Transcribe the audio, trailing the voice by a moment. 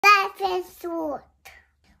episode.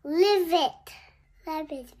 Live it.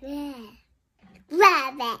 Rabbit,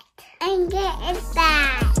 rabbit, and get it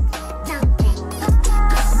back. Something.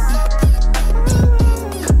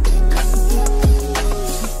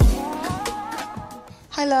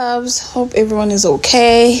 Hi loves, hope everyone is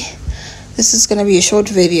okay. This is gonna be a short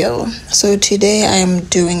video. So today I am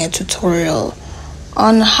doing a tutorial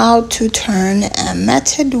on how to turn a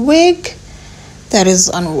matted wig that is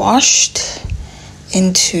unwashed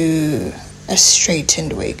into a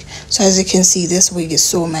straightened wig. So as you can see, this wig is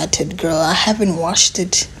so matted, girl. I haven't washed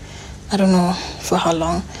it, I don't know for how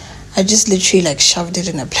long. I just literally like shoved it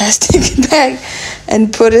in a plastic bag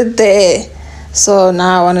and put it there. So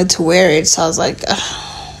now I wanted to wear it, so I was like,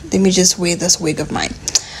 let me just wear this wig of mine.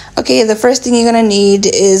 Okay, the first thing you're gonna need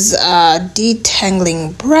is a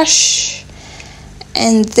detangling brush,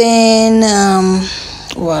 and then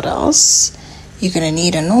what else? You're gonna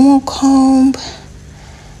need a normal comb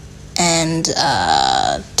and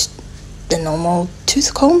the normal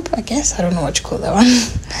tooth comb, I guess. I don't know what you call that one.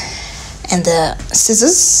 And the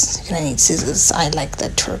scissors. You're gonna need scissors. I like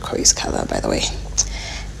that turquoise color, by the way.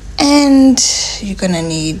 And you're gonna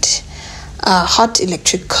need a hot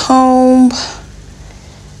electric comb.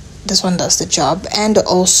 This one does the job. And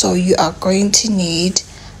also you are going to need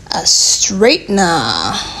a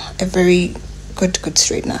straightener, a very good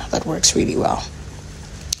straightener that works really well.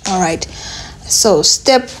 All right, so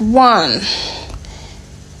step 1.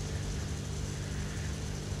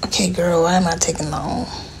 Okay, girl, why am I taking long?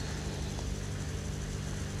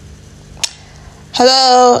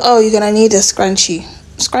 Hello. Oh, you're gonna need a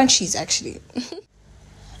scrunchies actually.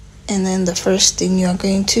 And then the first thing you're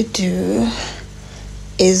going to do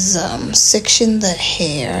is section the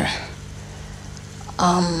hair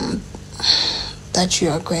that you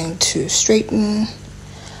are going to straighten.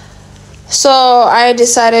 So I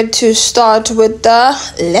decided to start with the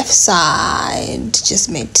left side. Just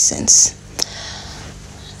made sense.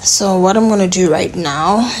 So what I'm going to do right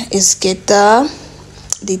now is get the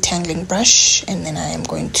detangling brush, and then I am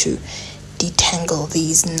going to detangle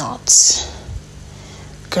these knots.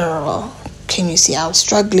 Girl, can you see I was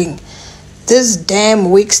struggling? This damn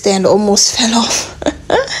wig stand almost fell off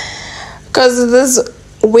because this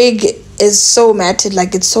wig is so matted,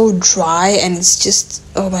 like it's so dry, and it's just,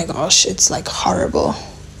 oh my gosh, it's like horrible.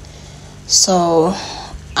 So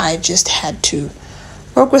I just had to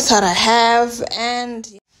work with what I have. And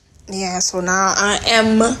yeah, so now I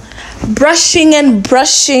am brushing,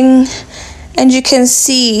 and you can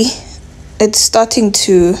see it's starting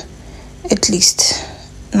to at least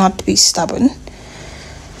not be stubborn.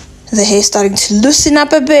 The hair is starting to loosen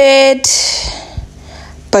up a bit,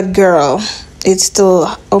 but girl, it's still,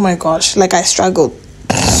 oh my gosh, like I struggled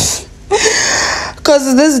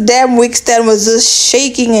because this damn wig stand was just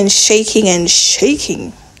shaking.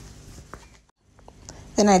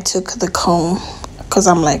 Then I took the comb because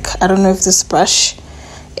I'm like, I don't know if this brush,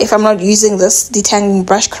 if I'm not using this detangling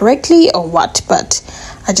brush correctly or what, but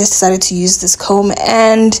I just decided to use this comb,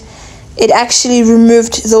 and it actually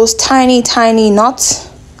removed those tiny knots.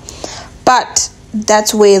 But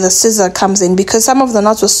that's where the scissor comes in, because some of the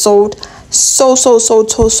knots were so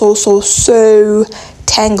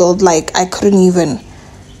tangled, like I couldn't even,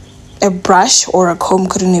 a brush or a comb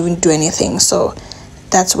couldn't even do anything. So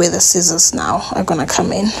that's where the scissors now are gonna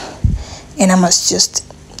come in, and I must just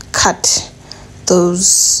cut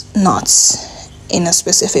those knots in a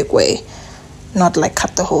specific way, not like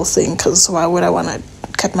cut the whole thing, because why would I want to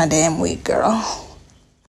cut my damn wig, girl?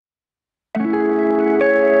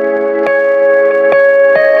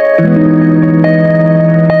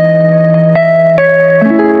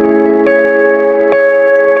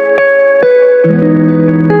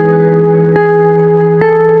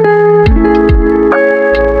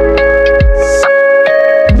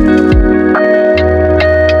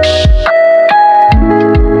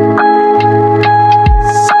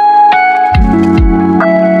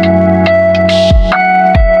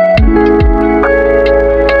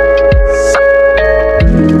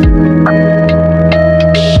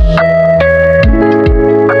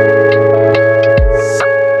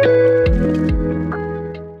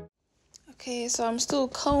 So I'm still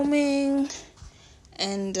combing,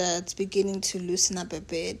 and it's beginning to loosen up a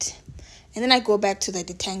bit, and then I go back to the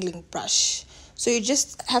detangling brush. So you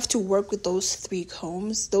just have to work with those 3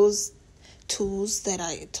 combs, those tools that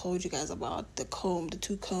I told you guys about, the comb, the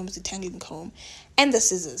 2 combs, the detangling comb, and the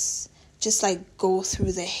scissors. Just like go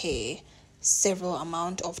through the hair several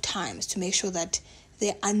amount of times to make sure that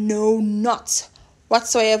there are no knots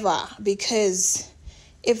whatsoever, because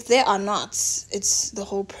if there are knots, it's the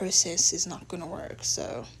whole process is not gonna work.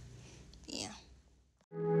 So yeah.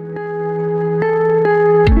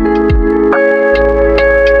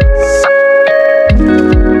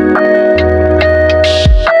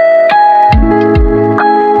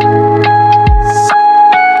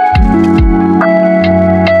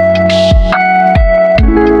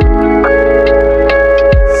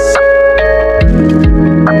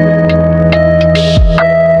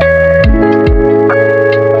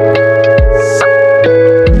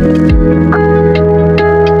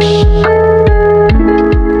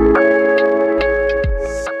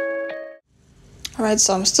 Alright,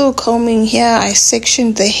 so I'm still combing here. I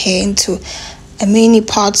sectioned the hair into a mini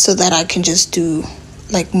part so that I can just do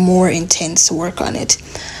like more intense work on it.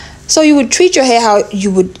 So you would treat your hair how you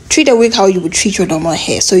would treat a wig, how you would treat your normal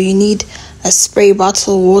hair. So you need a spray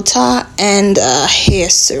bottle, water, and a hair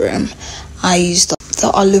serum. I used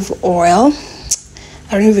the olive oil.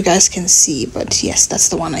 I don't know if you guys can see, but yes, that's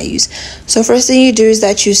the one I use. So first thing you do is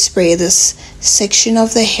that you spray this section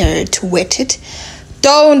of the hair to wet it.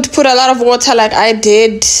 Don't put a lot of water like I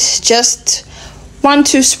did. Just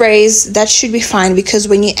 1-2 sprays. That should be fine, because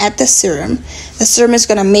when you add the serum is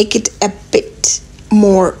going to make it a bit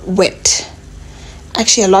more wet.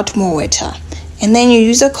 Actually, a lot more wetter. And then you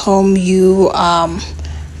use a comb. You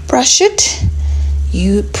brush it.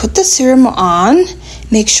 You put the serum on.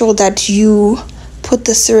 Make sure that you put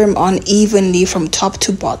the serum on evenly from top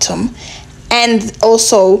to bottom. And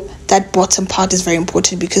also, that bottom part is very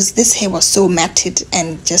important, because this hair was so matted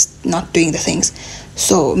and just not doing the things.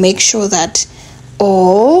 So make sure that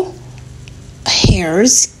all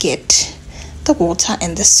hairs get the water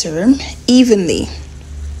and the serum evenly.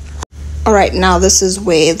 Alright, now this is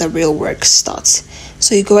where the real work starts.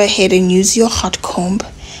 So you go ahead and use your hot comb,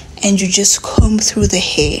 and you just comb through the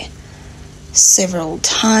hair several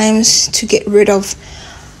times to get rid of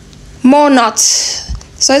more knots.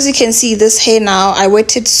 So as you can see, this hair now, I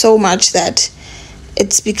wetted so much that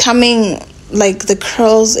it's becoming like the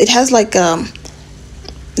curls. It has like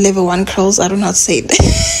level 1 curls. I don't know how to say it.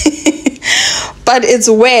 But it's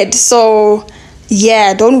wet. So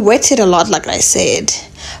yeah, don't wet it a lot like I said.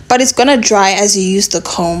 But it's gonna dry as you use the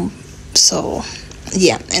comb. So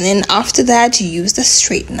yeah. And then after that, you use the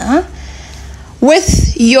straightener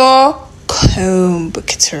with your comb.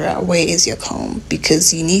 Ketura, where is your comb?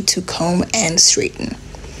 Because you need to comb and straighten.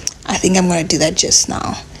 I think I'm going to do that just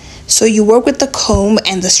now. So you work with the comb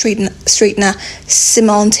and the straightener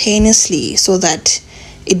simultaneously so that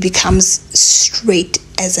it becomes straight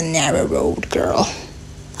as a narrow road, girl.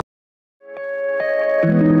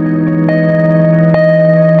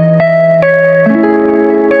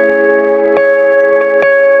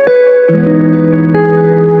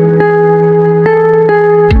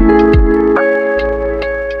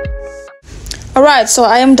 Alright, so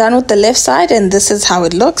I am done with the left side, and this is how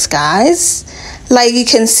it looks, guys. Like, you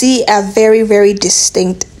can see a very, very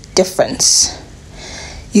distinct difference.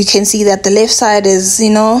 You can see that the left side is, you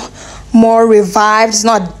know, more revived, it's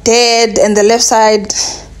not dead, and the left side,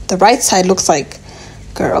 the right side looks like,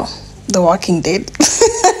 girl, The Walking Dead.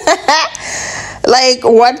 Like,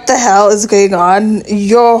 what the hell is going on?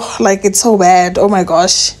 Like, it's so bad. Oh my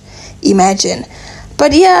gosh, imagine.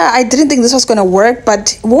 But yeah, I didn't think this was gonna work,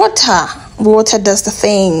 but water does the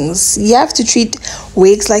things. You have to treat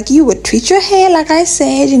wigs like you would treat your hair, like I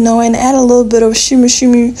said, you know, and add a little bit of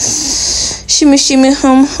shimmy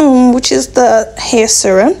hum hum, which is the hair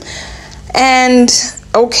serum. And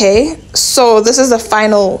okay, so this is the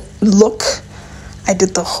final look. I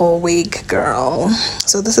did the whole wig, girl.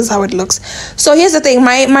 So this is how it looks. So here's the thing,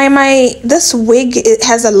 this wig, it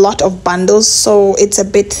has a lot of bundles, so it's a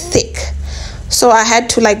bit thick. So I had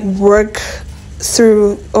to like work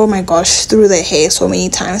through, oh my gosh, through the hair so many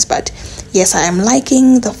times. But yes, I am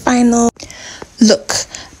liking the final look.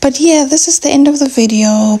 But yeah, this is the end of the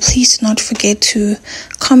video. Please do not forget to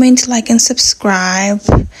comment, like, and subscribe.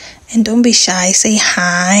 And don't be shy, say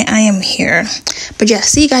hi, I am here. But yeah,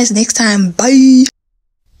 see you guys next time. Bye.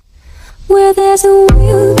 Where there's a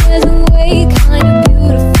will, there's